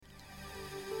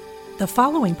The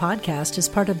following podcast is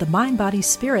part of the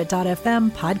MindBodySpirit.fm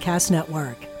podcast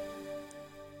network.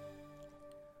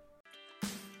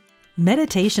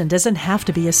 Meditation doesn't have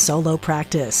to be a solo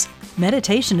practice.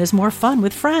 Meditation is more fun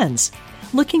with friends.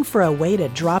 Looking for a way to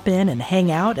drop in and hang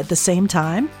out at the same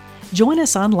time? Join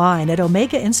us online at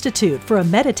Omega Institute for a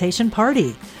meditation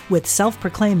party with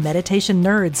self-proclaimed meditation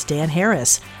nerds Dan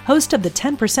Harris, host of the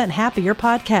 10% Happier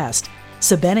podcast,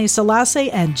 Sabene Selassie,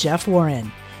 and Jeff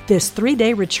Warren. This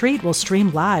 3-day retreat will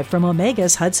stream live from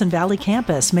Omega's Hudson Valley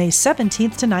campus May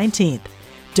 17th to 19th.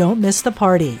 Don't miss the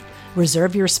party.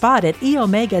 Reserve your spot at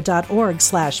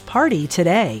eomega.org/party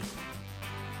today.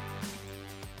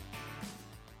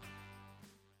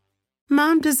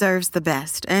 Mom deserves the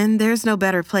best, and there's no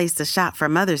better place to shop for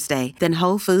Mother's Day than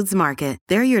Whole Foods Market.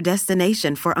 They're your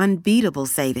destination for unbeatable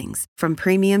savings, from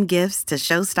premium gifts to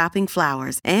show-stopping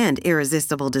flowers and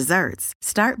irresistible desserts.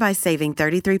 Start by saving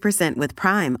 33% with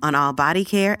Prime on all body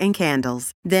care and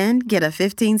candles. Then get a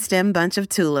 15-stem bunch of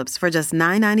tulips for just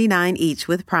 $9.99 each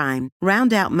with Prime.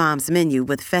 Round out Mom's menu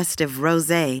with festive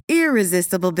rosé,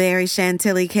 irresistible berry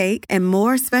chantilly cake, and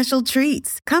more special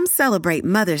treats. Come celebrate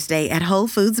Mother's Day at Whole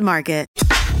Foods Market.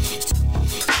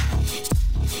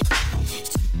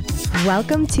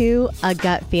 Welcome to A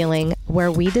Gut Feeling,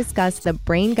 where we discuss the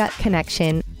brain-gut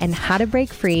connection and how to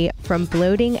break free from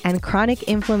bloating and chronic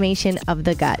inflammation of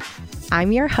the gut.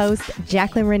 I'm your host,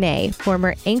 Jacqueline Renee,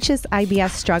 former anxious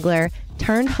IBS struggler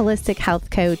turned holistic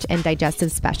health coach and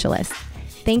digestive specialist.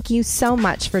 Thank you so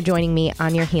much for joining me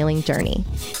on your healing journey.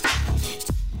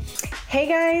 Hey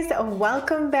guys,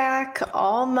 welcome back.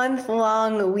 All month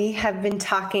long, we have been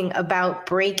talking about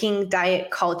breaking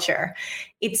diet culture.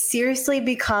 It's seriously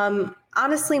become,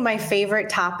 honestly, my favorite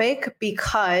topic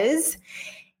because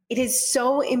it is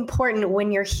so important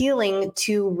when you're healing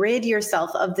to rid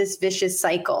yourself of this vicious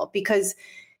cycle. Because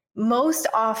most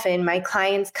often my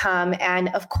clients come and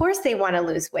of course they want to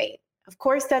lose weight. Of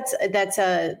course that's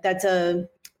a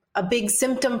big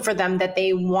symptom for them that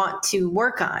they want to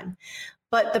work on.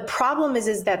 But the problem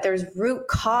is that there's root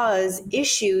cause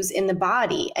issues in the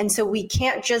body. And so we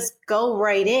can't just go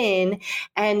right in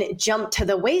and jump to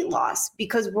the weight loss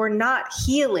because we're not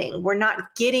healing. We're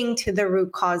not getting to the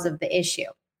root cause of the issue.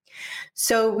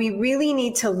 So we really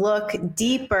need to look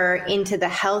deeper into the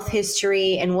health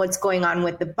history and what's going on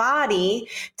with the body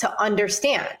to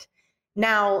understand.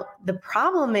 Now, the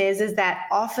problem is that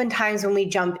oftentimes when we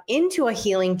jump into a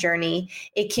healing journey,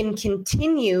 it can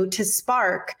continue to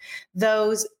spark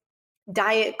those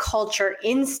diet culture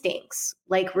instincts,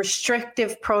 like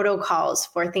restrictive protocols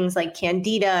for things like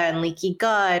candida and leaky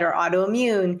gut or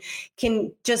autoimmune, can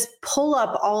just pull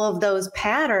up all of those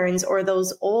patterns or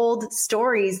those old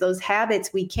stories, those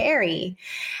habits we carry,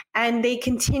 and they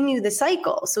continue the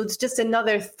cycle. So it's just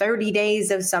another 30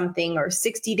 days of something or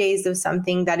 60 days of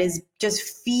something that is just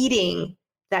feeding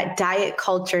that diet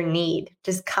culture need,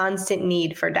 just constant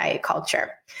need for diet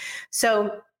culture.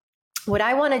 So what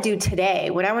I want to do today,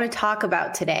 what I want to talk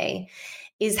about today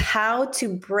is how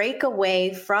to break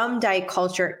away from diet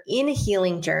culture in a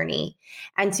healing journey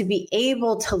and to be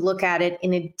able to look at it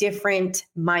in a different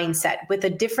mindset with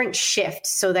a different shift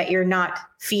so that you're not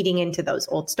feeding into those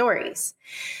old stories.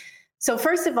 So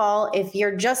first of all, if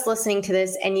you're just listening to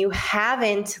this and you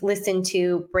haven't listened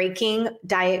to Breaking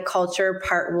Diet Culture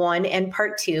Part 1 and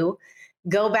Part 2,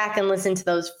 go back and listen to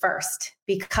those first,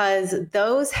 because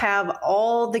those have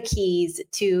all the keys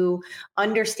to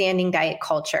understanding diet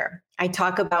culture. I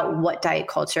talk about what diet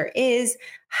culture is,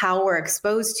 how we're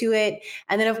exposed to it,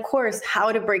 and then of course,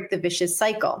 how to break the vicious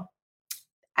cycle.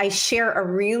 I share a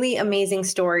really amazing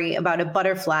story about a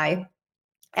butterfly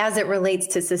as it relates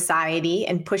to society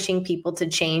and pushing people to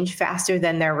change faster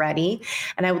than they're ready.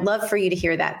 And I would love for you to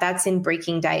hear that. That's in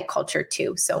Breaking Diet Culture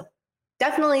too. So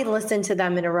definitely listen to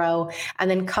them in a row and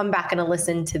then come back and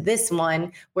listen to this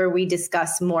one where we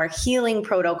discuss more healing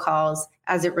protocols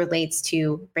as it relates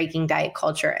to breaking diet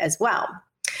culture as well.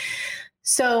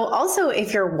 So also,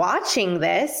 if you're watching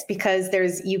this, because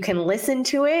you can listen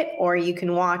to it or you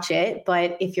can watch it,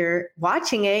 but if you're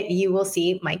watching it, you will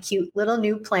see my cute little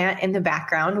new plant in the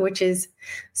background, which is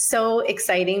so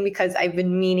exciting because I've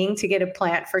been meaning to get a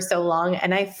plant for so long.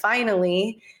 And I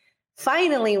finally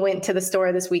went to the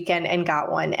store this weekend and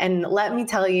got one. And let me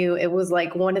tell you, it was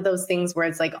like one of those things where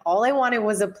it's like all I wanted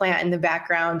was a plant in the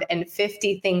background and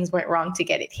 50 things went wrong to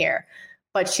get it here.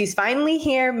 but she's finally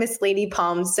here, Miss Lady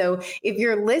Palm. So if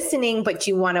you're listening, but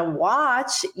you want to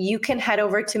watch, you can head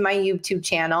over to my YouTube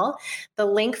channel. The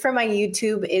link for my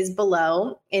YouTube is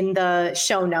below in the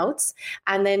show notes.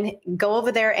 And then go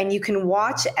over there and you can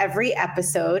watch every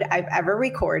episode I've ever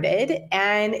recorded.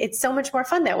 And it's so much more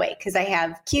fun that way because I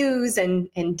have cues and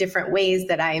different ways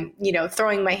that I'm,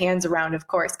 throwing my hands around, of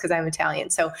course, because I'm Italian.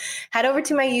 So head over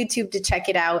to my YouTube to check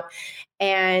it out.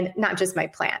 And not just my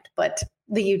plant, but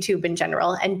the YouTube in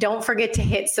general. And don't forget to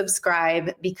hit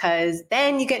subscribe because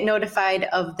then you get notified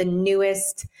of the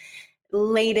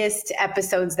latest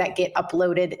episodes that get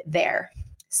uploaded there.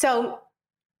 So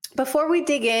before we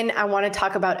dig in, I want to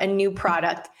talk about a new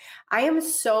product. I am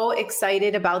so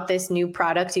excited about this new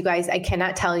product, you guys. I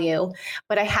cannot tell you,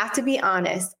 but I have to be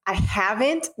honest. I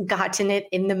haven't gotten it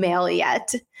in the mail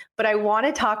yet, but I want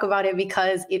to talk about it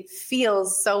because it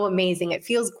feels so amazing. It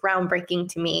feels groundbreaking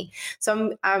to me.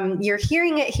 So you're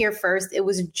hearing it here first. It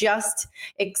was just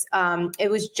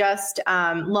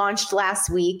launched last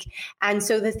week, and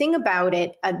so the thing about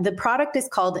it, the product is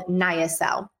called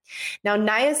NiaCell. Now,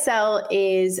 NiaCell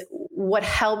is what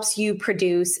helps you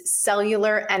produce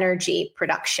cellular energy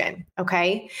production.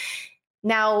 Okay.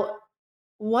 Now,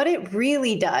 what it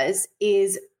really does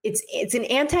is it's an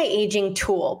anti-aging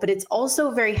tool, but it's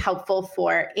also very helpful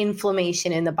for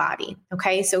inflammation in the body.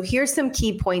 Okay. So here's some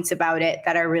key points about it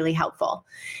that are really helpful.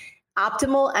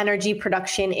 Optimal energy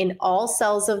production in all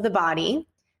cells of the body,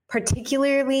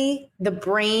 particularly the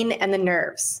brain and the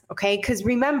nerves, okay? Because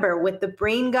remember, with the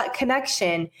brain-gut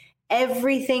connection,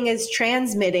 everything is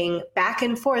transmitting back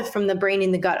and forth from the brain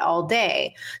and the gut all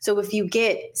day. So if you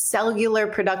get cellular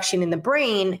production in the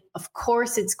brain, of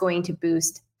course, it's going to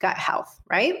boost gut health,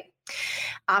 right?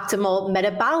 Optimal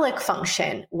metabolic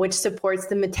function, which supports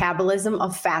the metabolism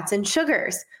of fats and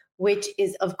sugars, which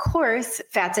is, of course,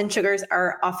 fats and sugars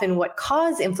are often what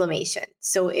cause inflammation.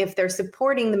 So if they're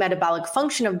supporting the metabolic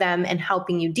function of them and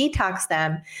helping you detox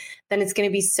them, then it's going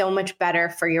to be so much better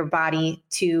for your body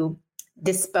to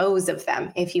dispose of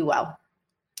them, if you will.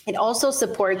 It also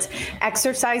supports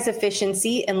exercise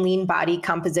efficiency and lean body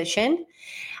composition.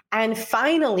 And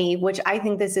finally, which I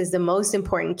think this is the most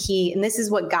important key, and this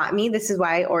is what got me, this is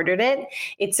why I ordered it,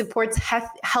 it supports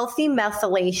healthy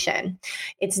methylation.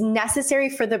 It's necessary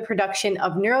for the production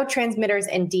of neurotransmitters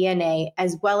and DNA,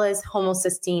 as well as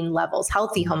homocysteine levels,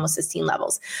 healthy homocysteine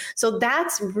levels. So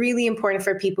that's really important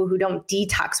for people who don't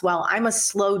detox well. I'm a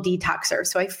slow detoxer,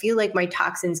 so I feel like my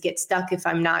toxins get stuck if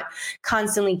I'm not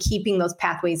constantly keeping those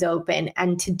pathways open.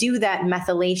 And to do that,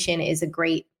 methylation is a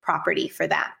great property for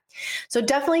that. So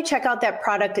definitely check out that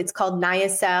product. It's called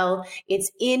NiaCell.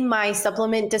 It's in my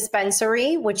supplement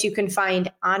dispensary, which you can find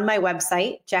on my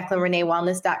website,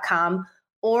 JacquelineReneeWellness.com,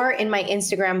 or in my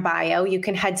Instagram bio. You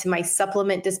can head to my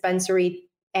supplement dispensary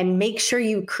and make sure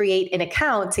you create an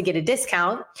account to get a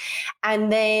discount.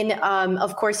 And then,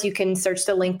 of course, you can search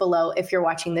the link below if you're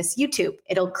watching this YouTube.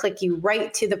 It'll click you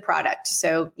right to the product,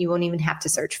 so you won't even have to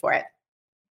search for it.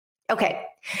 Okay,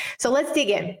 so let's dig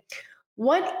in.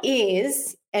 What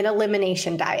is an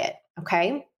elimination diet?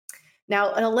 Okay.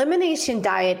 Now, an elimination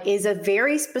diet is a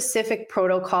very specific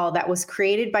protocol that was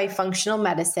created by functional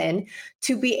medicine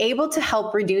to be able to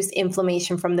help reduce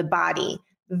inflammation from the body,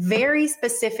 very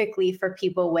specifically for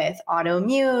people with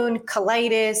autoimmune,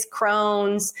 colitis,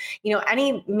 Crohn's,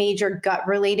 any major gut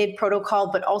related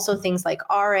protocol, but also things like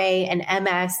RA and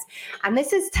MS. And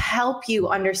this is to help you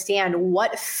understand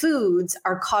what foods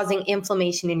are causing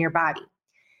inflammation in your body.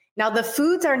 Now, the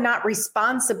foods are not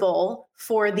responsible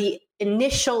for the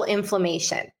initial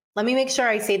inflammation. Let me make sure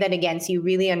I say that again so you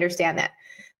really understand that.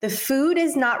 The food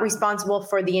is not responsible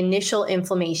for the initial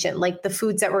inflammation, like the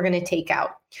foods that we're going to take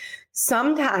out.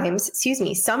 Sometimes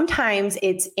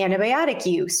it's antibiotic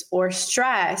use or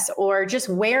stress or just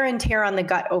wear and tear on the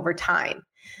gut over time.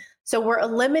 So we're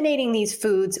eliminating these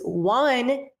foods,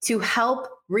 one, to help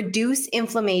reduce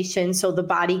inflammation so the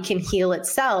body can heal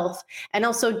itself, and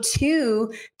also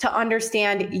two, to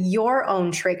understand your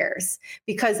own triggers,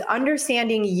 because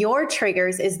understanding your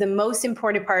triggers is the most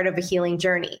important part of a healing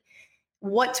journey.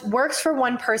 What works for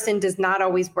one person does not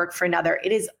always work for another.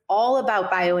 It is all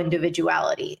about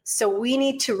bioindividuality. So we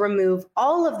need to remove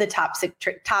all of the toxic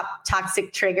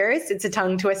triggers. It's a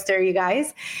tongue twister, you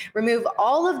guys. Remove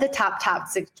all of the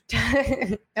toxic.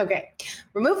 Okay.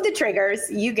 Remove the triggers.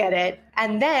 You get it.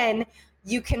 And then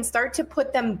you can start to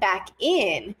put them back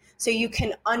in so you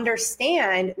can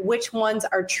understand which ones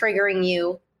are triggering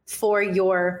you for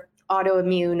your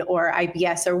autoimmune or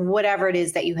IBS or whatever it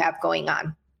is that you have going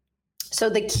on. So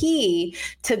the key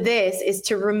to this is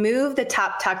to remove the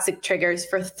top toxic triggers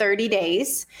for 30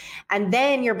 days, and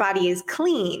then your body is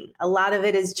clean. A lot of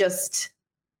it is just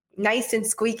nice and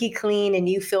squeaky clean and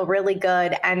you feel really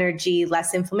good, energy,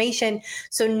 less inflammation.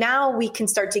 So now we can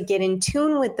start to get in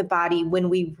tune with the body. When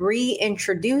we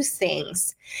reintroduce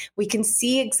things, we can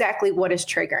see exactly what is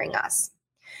triggering us.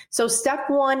 So step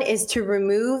one is to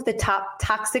remove the top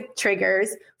toxic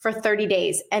triggers for 30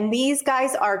 days. And these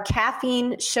guys are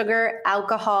caffeine, sugar,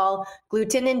 alcohol,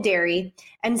 gluten, and dairy.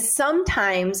 And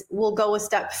sometimes we'll go a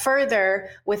step further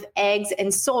with eggs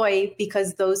and soy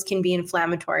because those can be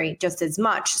inflammatory just as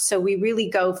much. So we really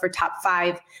go for top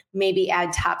 5, maybe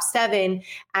add top 7,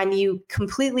 and you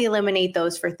completely eliminate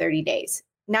those for 30 days.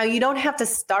 Now, you don't have to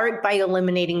start by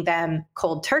eliminating them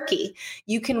cold turkey.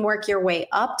 You can work your way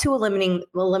up to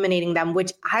eliminating them,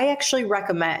 which I actually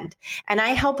recommend. And I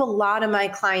help a lot of my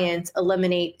clients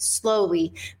eliminate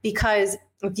slowly, because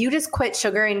if you just quit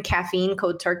sugar and caffeine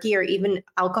cold turkey, or even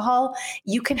alcohol,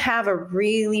 you can have a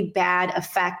really bad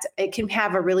effect. It can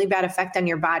have a really bad effect on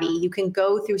your body. You can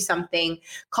go through something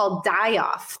called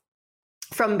die-off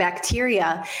from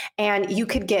bacteria, and you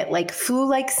could get like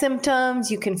flu-like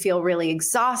symptoms. You can feel really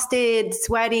exhausted,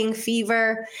 sweating,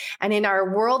 fever. And in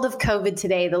our world of COVID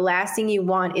today, the last thing you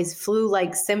want is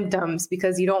flu-like symptoms,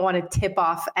 because you don't want to tip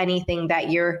off anything that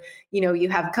you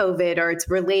have COVID or it's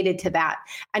related to that.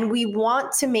 And we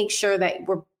want to make sure that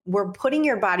we're putting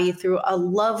your body through a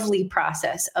lovely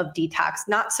process of detox,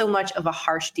 not so much of a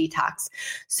harsh detox.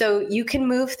 So you can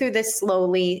move through this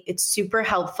slowly. It's super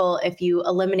helpful if you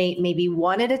eliminate maybe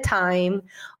one at a time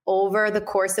over the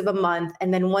course of a month.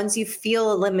 And then once you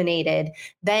feel eliminated,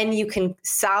 then you can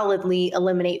solidly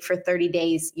eliminate for 30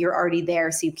 days. You're already there,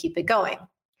 so you keep it going.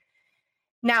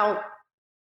 Now,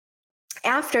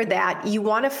 after that, you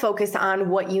want to focus on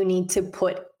what you need to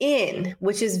put in,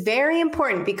 which is very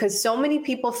important, because so many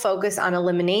people focus on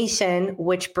elimination,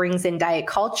 which brings in diet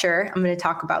culture. I'm going to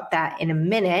talk about that in a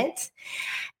minute,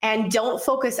 and don't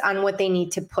focus on what they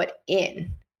need to put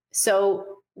in. So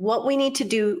what we need to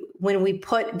do when we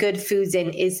put good foods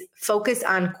in is focus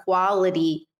on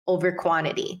quality over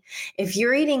quantity. If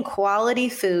you're eating quality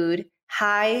food,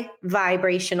 high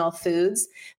vibrational foods,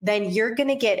 then you're going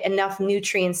to get enough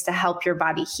nutrients to help your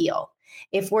body heal.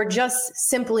 If we're just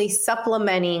simply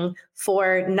supplementing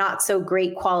for not so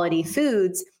great quality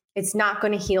foods, it's not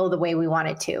going to heal the way we want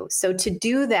it to. So to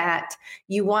do that,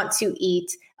 you want to eat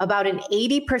about an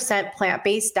 80%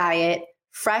 plant-based diet,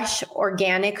 fresh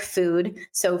organic food.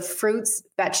 So fruits,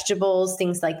 vegetables,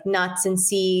 things like nuts and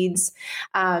seeds,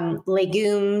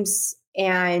 legumes,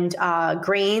 and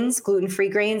grains, gluten-free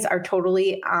grains are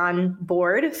totally on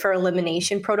board for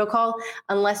elimination protocol,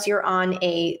 unless you're on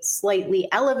a slightly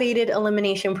elevated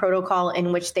elimination protocol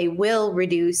in which they will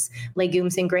reduce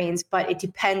legumes and grains, but it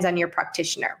depends on your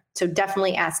practitioner. So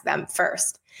definitely ask them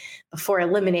first before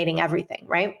eliminating everything,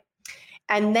 right?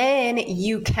 And then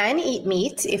you can eat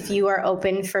meat if you are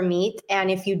open for meat.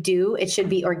 And if you do, it should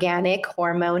be organic,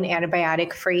 hormone,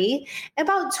 antibiotic free,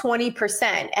 about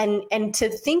 20%. And to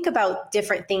think about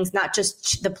different things, not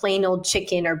just the plain old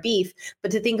chicken or beef,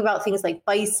 but to think about things like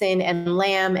bison and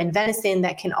lamb and venison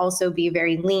that can also be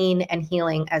very lean and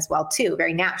healing as well too,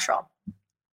 very natural.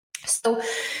 So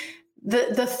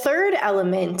the third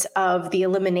element of the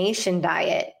elimination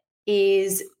diet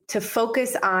is to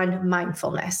focus on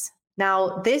mindfulness.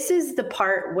 Now, this is the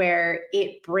part where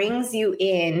it brings you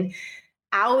in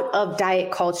out of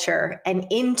diet culture and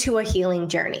into a healing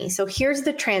journey. So here's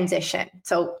the transition.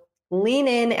 So lean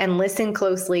in and listen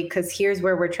closely, because here's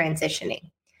where we're transitioning.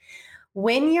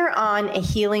 When you're on a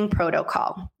healing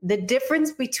protocol, the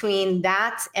difference between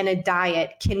that and a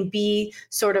diet can be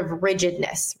sort of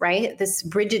rigidness, right? This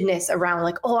rigidness around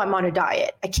like, oh, I'm on a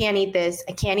diet. I can't eat this.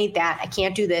 I can't eat that. I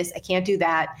can't do this. I can't do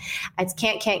that. It's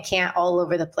can't all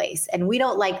over the place. And we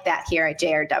don't like that here at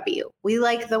JRW. We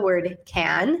like the word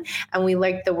can, and we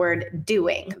like the word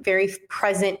doing, very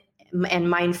present and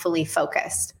mindfully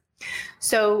focused.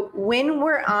 So when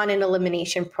we're on an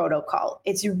elimination protocol,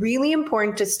 it's really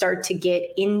important to start to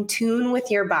get in tune with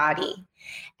your body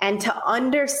and to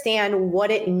understand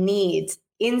what it needs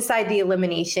inside the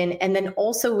elimination, and then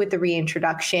also with the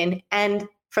reintroduction and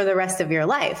for the rest of your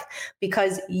life,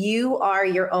 because you are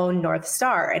your own North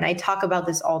Star. And I talk about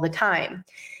this all the time.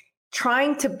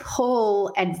 Trying to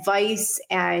pull advice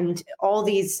and all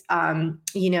these,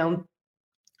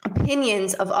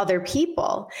 opinions of other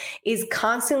people is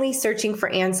constantly searching for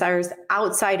answers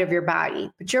outside of your body.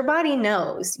 But your body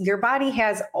knows. Your body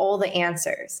has all the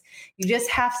answers. You just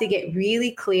have to get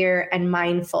really clear and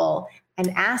mindful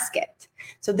and ask it.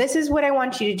 So this is what I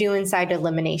want you to do inside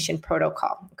elimination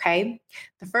protocol, okay?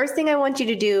 The first thing I want you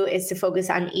to do is to focus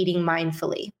on eating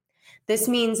mindfully. This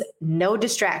means no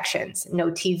distractions, no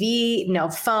TV, no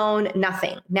phone,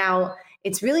 nothing. Now,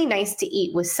 it's really nice to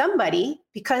eat with somebody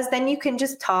because then you can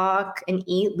just talk and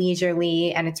eat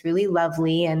leisurely and it's really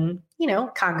lovely. And,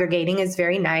 congregating is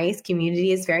very nice.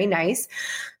 Community is very nice.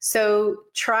 So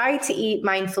try to eat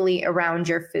mindfully around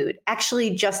your food.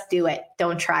 Actually, just do it.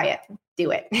 Don't try it.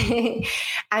 Do it.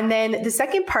 And then the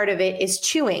second part of it is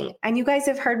chewing. And you guys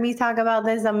have heard me talk about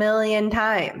this a million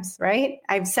times, right?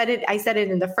 I said it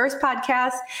in the first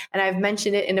podcast, and I've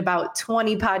mentioned it in about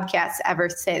 20 podcasts ever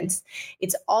since.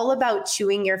 It's all about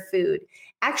chewing your food.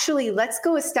 Actually, let's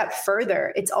go a step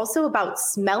further. It's also about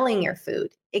smelling your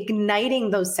food, igniting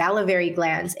those salivary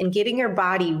glands and getting your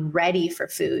body ready for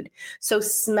food. So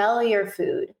smell your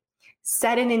food.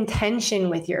 Set an intention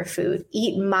with your food,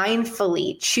 eat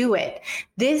mindfully, chew it.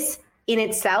 This in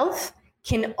itself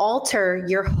can alter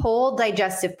your whole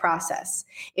digestive process.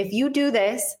 If you do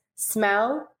this,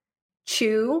 smell,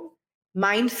 chew,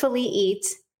 mindfully eat,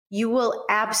 you will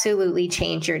absolutely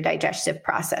change your digestive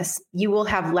process. You will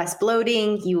have less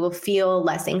bloating. You will feel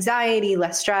less anxiety,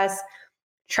 less stress.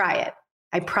 Try it.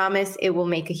 I promise it will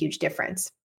make a huge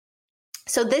difference.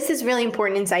 So this is really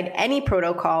important inside any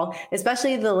protocol,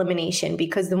 especially the elimination,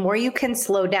 because the more you can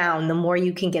slow down, the more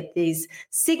you can get these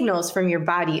signals from your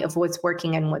body of what's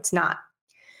working and what's not.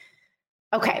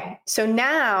 Okay, so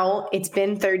now it's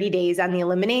been 30 days on the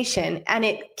elimination, and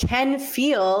it can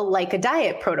feel like a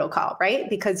diet protocol, right?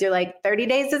 Because you're like, 30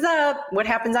 days is up. What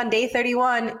happens on day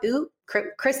 31? Ooh,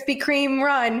 Krispy Kreme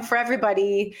run for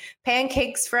everybody,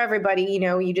 pancakes for everybody,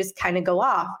 you just kind of go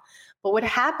off. But what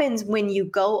happens when you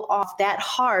go off that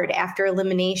hard after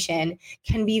elimination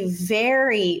can be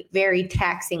very, very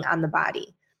taxing on the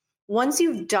body. Once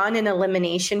you've done an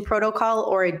elimination protocol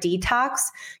or a detox,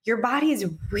 your body is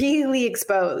really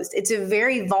exposed. It's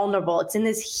very vulnerable. It's in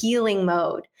this healing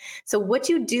mode. So what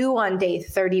you do on day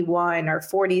 31 or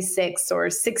 46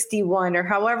 or 61 or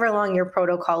however long your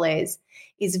protocol is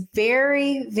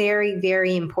very, very,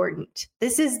 very important.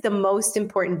 This is the most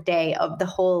important day of the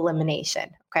whole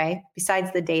elimination, okay?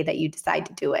 Besides the day that you decide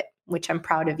to do it, which I'm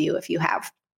proud of you if you have.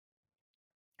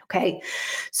 Okay,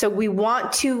 so we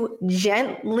want to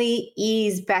gently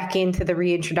ease back into the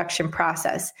reintroduction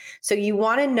process. So you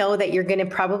want to know that you're going to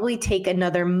probably take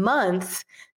another month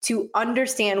to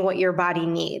understand what your body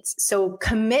needs. So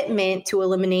commitment to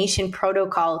elimination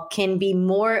protocol can be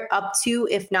more up to,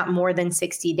 if not more than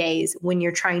 60 days when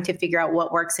you're trying to figure out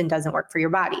what works and doesn't work for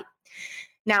your body.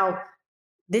 Now,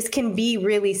 this can be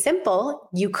really simple.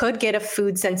 You could get a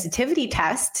food sensitivity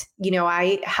test.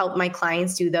 I help my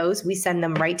clients do those. We send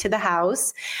them right to the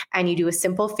house and you do a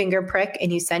simple finger prick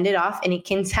and you send it off and it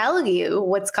can tell you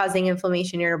what's causing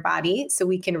inflammation in your body so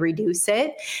we can reduce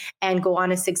it and go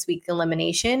on a 6-week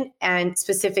elimination and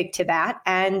specific to that.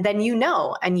 And then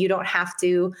and you don't have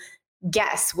to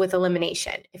guess with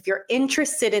elimination. If you're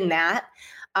interested in that,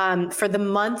 for the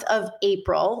month of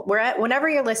April, whenever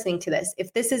you're listening to this,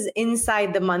 if this is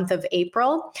inside the month of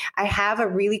April, I have a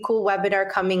really cool webinar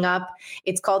coming up.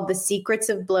 It's called The Secrets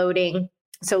of Bloating.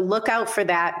 So look out for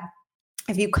that.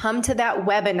 If you come to that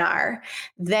webinar,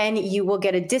 then you will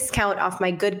get a discount off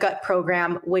my Good Gut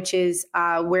program, which is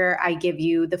where I give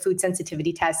you the food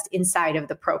sensitivity test inside of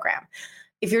the program.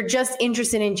 If you're just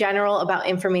interested in general about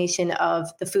information of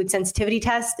the food sensitivity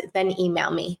test, then email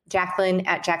me,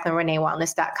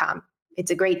 Jacqueline@JacquelineReneeWellness.com.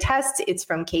 It's a great test. It's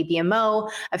from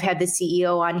KBMO. I've had the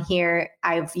CEO on here.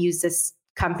 I've used this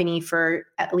company for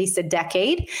at least a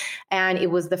decade, and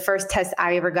it was the first test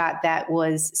I ever got that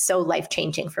was so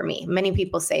life-changing for me. Many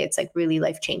people say it's like really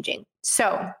life-changing.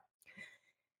 So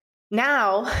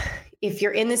now, if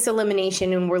you're in this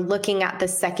elimination and we're looking at the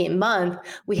second month,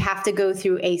 we have to go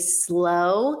through a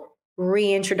slow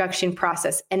reintroduction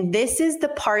process. And this is the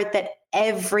part that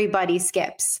everybody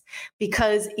skips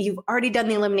because you've already done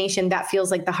the elimination. That feels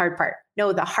like the hard part.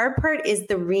 No, the hard part is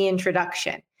the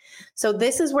reintroduction. So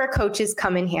this is where coaches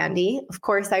come in handy. Of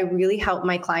course, I really help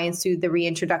my clients through the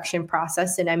reintroduction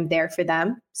process and I'm there for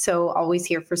them. So always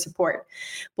here for support.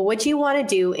 But what you want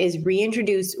to do is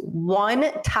reintroduce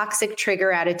one toxic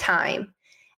trigger at a time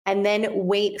and then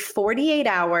wait 48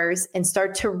 hours and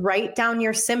start to write down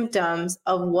your symptoms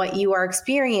of what you are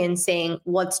experiencing,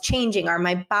 what's changing. Are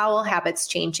my bowel habits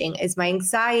changing? Is my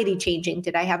anxiety changing?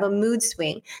 Did I have a mood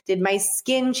swing? Did my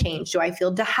skin change? Do I feel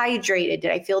dehydrated?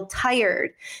 Did I feel tired?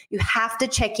 You have to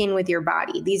check in with your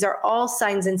body. These are all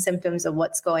signs and symptoms of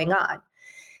what's going on.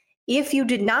 If you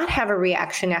did not have a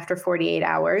reaction after 48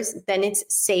 hours, then it's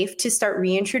safe to start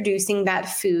reintroducing that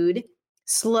food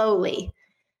slowly.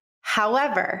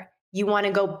 However, you want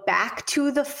to go back to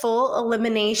the full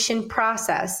elimination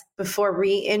process before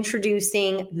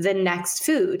reintroducing the next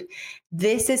food.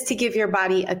 This is to give your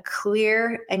body a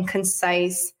clear and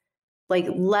concise like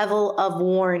level of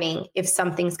warning if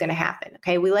something's going to happen.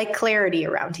 Okay. We like clarity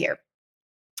around here.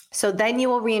 So then you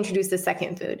will reintroduce the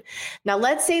second food. Now,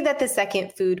 let's say that the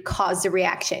second food caused a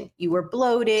reaction. You were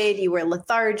bloated, you were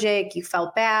lethargic, you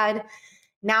felt bad.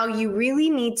 Now you really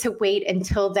need to wait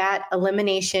until that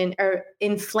elimination or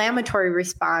inflammatory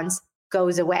response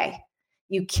goes away.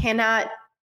 You cannot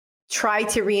try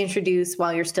to reintroduce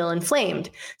while you're still inflamed.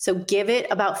 So give it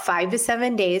about 5 to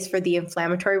 7 days for the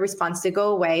inflammatory response to go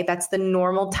away. That's the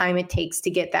normal time it takes to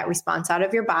get that response out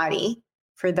of your body.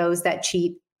 For those that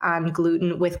cheat on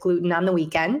gluten on the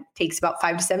weekend, it takes about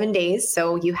 5 to 7 days.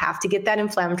 So you have to get that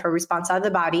inflammatory response out of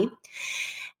the body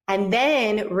and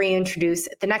then reintroduce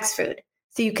the next food.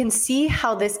 So you can see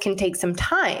how this can take some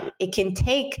time. It can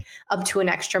take up to an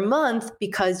extra month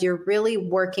because you're really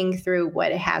working through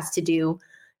what it has to do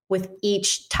with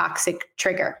each toxic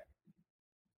trigger.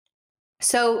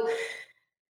 So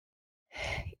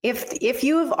if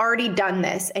you have already done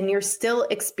this and you're still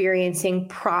experiencing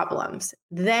problems,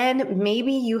 then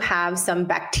maybe you have some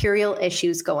bacterial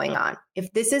issues going on.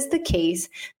 If this is the case,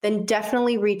 then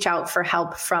definitely reach out for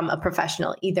help from a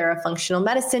professional, either a functional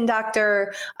medicine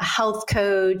doctor, a health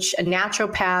coach, a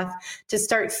naturopath, to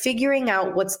start figuring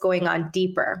out what's going on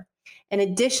deeper. An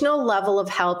additional level of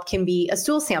help can be a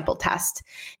stool sample test.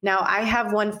 Now, I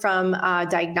have one from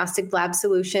Diagnostic Lab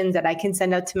Solutions that I can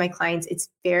send out to my clients. It's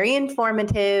very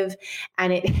informative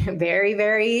and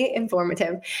very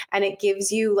informative. And it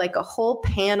gives you like a whole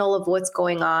panel of what's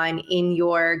going on in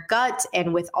your gut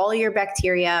and with all your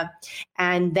bacteria.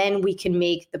 And then we can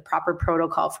make the proper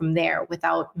protocol from there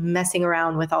without messing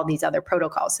around with all these other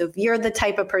protocols. So if you're the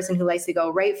type of person who likes to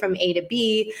go right from A to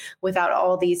B without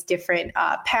all these different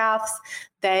paths,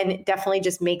 then definitely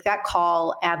just make that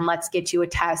call and let's get you a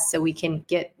test so we can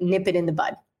nip it in the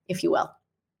bud, if you will.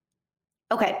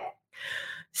 Okay.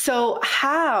 So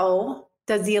how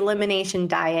does the elimination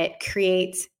diet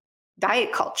create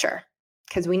diet culture?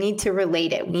 Because we need to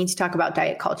relate it. We need to talk about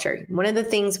diet culture. One of the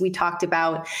things we talked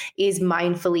about is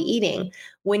mindfully eating.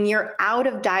 When you're out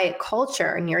of diet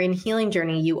culture and you're in healing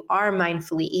journey, you are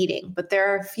mindfully eating. But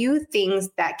there are a few things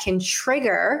that can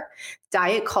trigger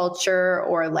diet culture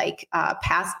or like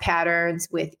past patterns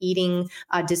with eating,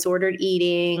 disordered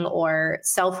eating or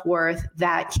self-worth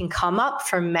that can come up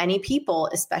for many people,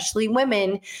 especially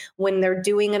women, when they're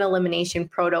doing an elimination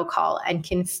protocol and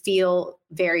can feel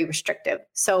very restrictive.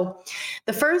 So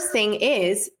the first thing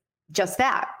is just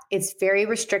that. It's very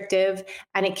restrictive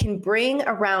and it can bring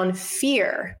around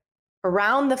fear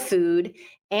around the food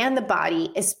and the body,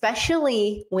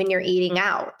 especially when you're eating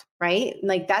out, right?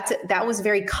 Like that was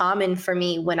very common for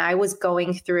me when I was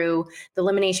going through the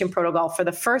elimination protocol for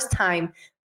the first time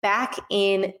back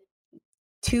in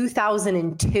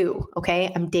 2002.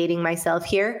 Okay. I'm dating myself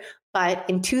here, but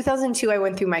in 2002, I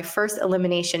went through my first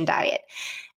elimination diet.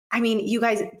 I mean, you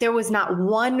guys, there was not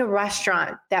one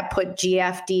restaurant that put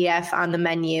GFDF on the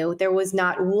menu. There was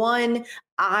not one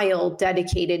aisle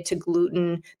dedicated to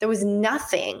gluten. There was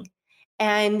nothing.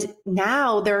 And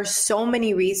now there are so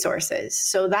many resources.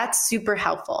 So that's super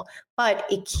helpful, but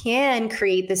it can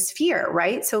create this fear,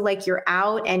 right? So like you're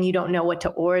out and you don't know what to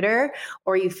order,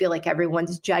 or you feel like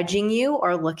everyone's judging you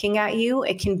or looking at you.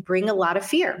 It can bring a lot of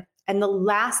fear. And the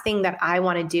last thing that I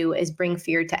want to do is bring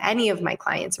fear to any of my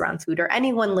clients around food or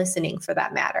anyone listening for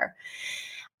that matter.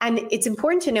 And it's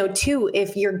important to know too,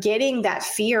 if you're getting that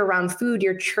fear around food,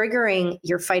 you're triggering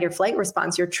your fight or flight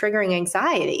response, you're triggering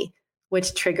anxiety,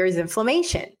 which triggers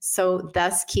inflammation. So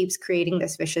thus keeps creating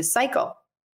this vicious cycle.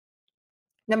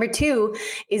 Number two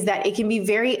is that it can be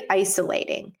very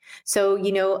isolating. So,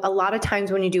 a lot of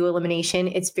times when you do elimination,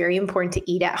 it's very important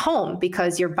to eat at home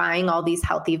because you're buying all these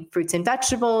healthy fruits and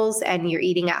vegetables and you're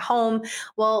eating at home.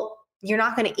 Well, you're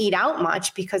not going to eat out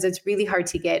much because it's really hard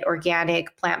to get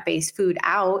organic plant-based food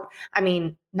out. I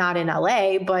mean, not in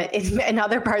LA, but in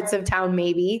other parts of town,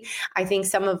 maybe. I think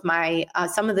some of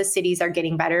the cities are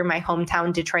getting better. My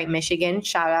hometown, Detroit, Michigan,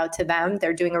 shout out to them.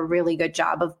 They're doing a really good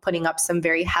job of putting up some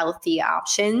very healthy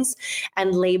options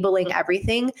and labeling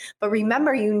everything. But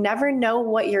remember, you never know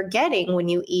what you're getting when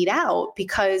you eat out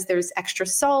because there's extra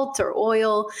salt or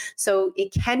oil. So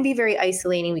it can be very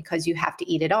isolating because you have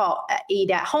to eat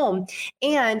at home.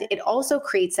 And it also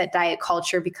creates that diet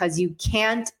culture because you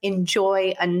can't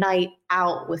enjoy a night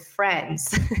out with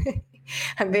friends.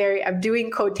 I'm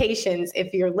doing quotations.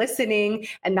 If you're listening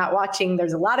and not watching,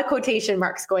 there's a lot of quotation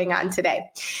marks going on today.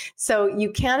 So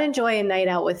you can enjoy a night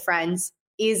out with friends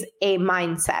is a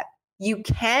mindset. You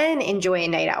can enjoy a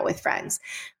night out with friends.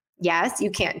 Yes, you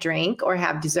can't drink or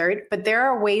have dessert, but there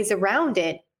are ways around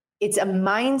it It's a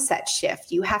mindset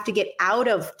shift. You have to get out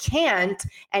of can't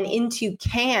and into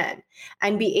can,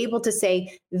 and be able to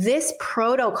say, this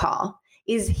protocol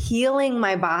is healing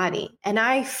my body, and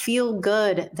I feel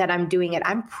good that I'm doing it.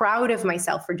 I'm proud of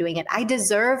myself for doing it. I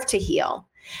deserve to heal.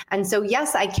 And so,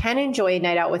 yes, I can enjoy a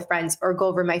night out with friends or go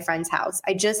over my friend's house.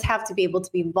 I just have to be able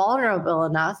to be vulnerable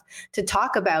enough to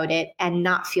talk about it and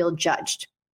not feel judged.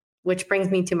 Which brings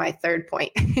me to my third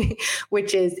point,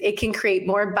 which is it can create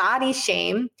more body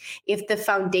shame if the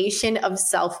foundation of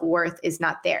self-worth is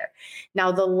not there.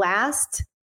 Now, the last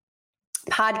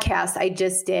podcast I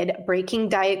just did, Breaking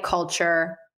Diet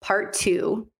Culture, Part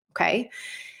 2, okay?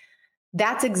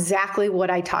 That's exactly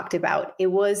what I talked about. It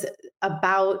was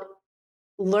about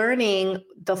learning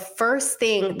the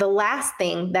last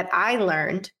thing that I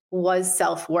learned was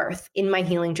self-worth in my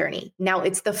healing journey. Now,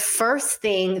 it's the first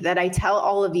thing that I tell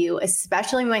all of you,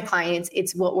 especially my clients.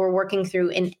 It's what we're working through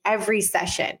in every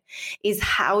session, is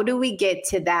how do we get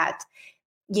to that,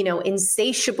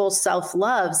 insatiable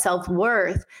self-love,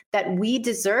 self-worth, that we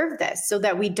deserve this, so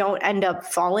that we don't end up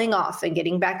falling off and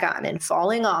getting back on and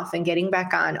falling off and getting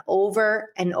back on over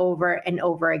and over and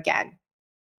over again.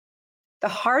 The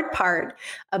hard part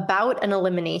about an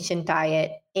elimination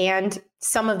diet and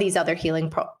some of these other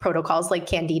healing protocols like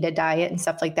Candida diet and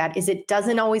stuff like that is it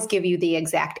doesn't always give you the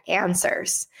exact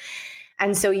answers.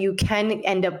 And so you can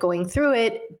end up going through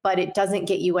it, but it doesn't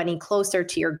get you any closer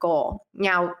to your goal.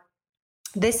 Now,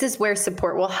 this is where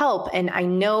support will help. And I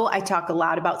know I talk a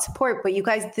lot about support, but you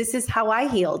guys, this is how I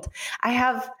healed. I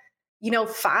have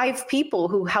 5 people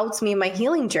who helped me in my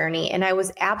healing journey. And I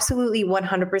was absolutely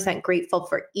 100% grateful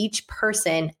for each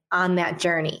person on that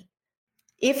journey.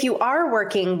 If you are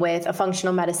working with a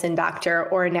functional medicine doctor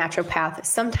or a naturopath,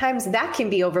 sometimes that can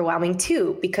be overwhelming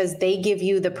too, because they give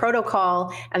you the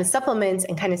protocol and the supplements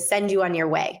and kind of send you on your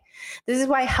way. This is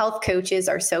why health coaches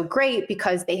are so great,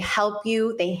 because they help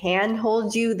you, they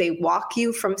handhold you, they walk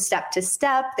you from step to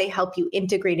step, they help you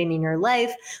integrate it in your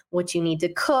life, what you need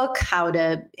to cook, how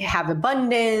to have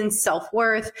abundance,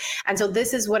 self-worth. And so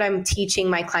this is what I'm teaching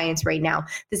my clients right now.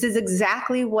 This is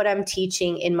exactly what I'm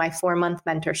teaching in my 4-month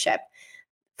mentorship.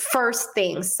 First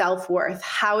thing, self-worth,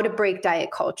 how to break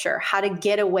diet culture, how to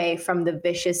get away from the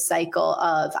vicious cycle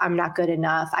of I'm not good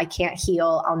enough, I can't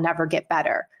heal, I'll never get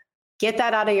better. Get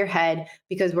that out of your head,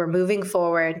 because we're moving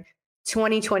forward.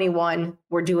 2021,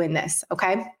 we're doing this,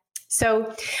 okay?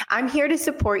 So I'm here to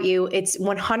support you. It's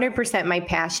 100% my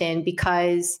passion,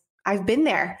 because I've been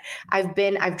there.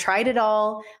 I've tried it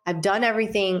all. I've done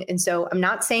everything. And so I'm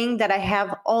not saying that I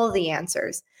have all the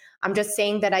answers. I'm just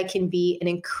saying that I can be an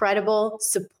incredible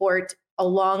support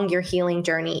along your healing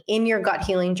journey, in your gut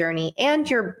healing journey, and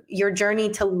your journey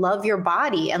to love your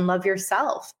body and love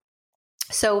yourself.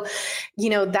 So,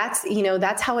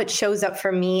 that's how it shows up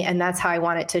for me, and that's how I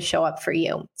want it to show up for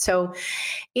you. So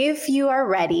if you are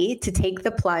ready to take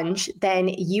the plunge, then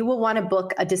you will want to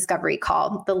book a discovery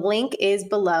call. The link is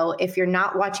below. If you're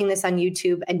not watching this on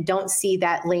YouTube and don't see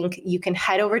that link, you can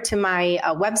head over to my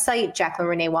website,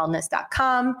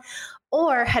 JacquelineReneeWellness.com,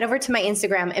 or head over to my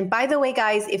Instagram. And by the way,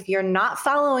 guys, if you're not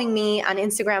following me on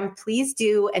Instagram, please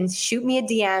do, and shoot me a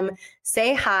DM.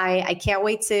 Say hi. I can't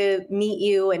wait to meet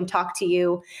you and talk to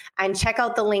you, and check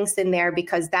out the links in there,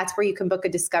 because that's where you can book a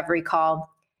discovery call.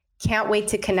 Can't wait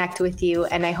to connect with you.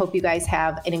 And I hope you guys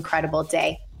have an incredible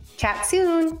day. Chat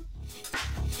soon.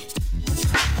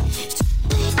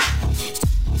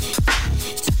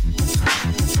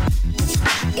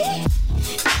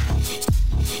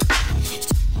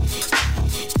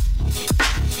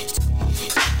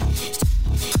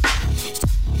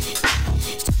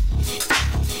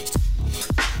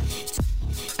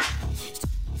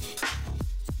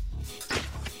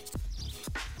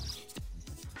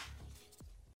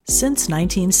 Since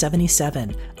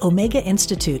 1977, Omega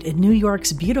Institute in New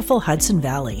York's beautiful Hudson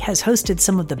Valley has hosted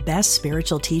some of the best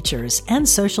spiritual teachers and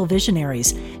social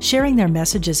visionaries, sharing their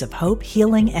messages of hope,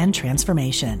 healing, and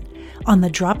transformation. On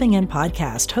the Dropping In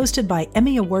podcast, hosted by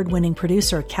Emmy Award-winning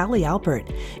producer Callie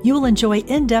Alpert, you will enjoy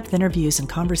in-depth interviews and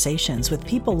conversations with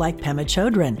people like Pema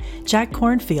Chodron, Jack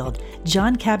Kornfield,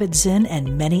 John Kabat-Zinn,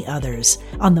 and many others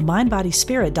on the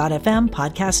MindBodySpirit.fm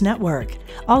podcast network.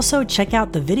 Also, check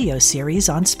out the video series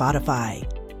on Spotify.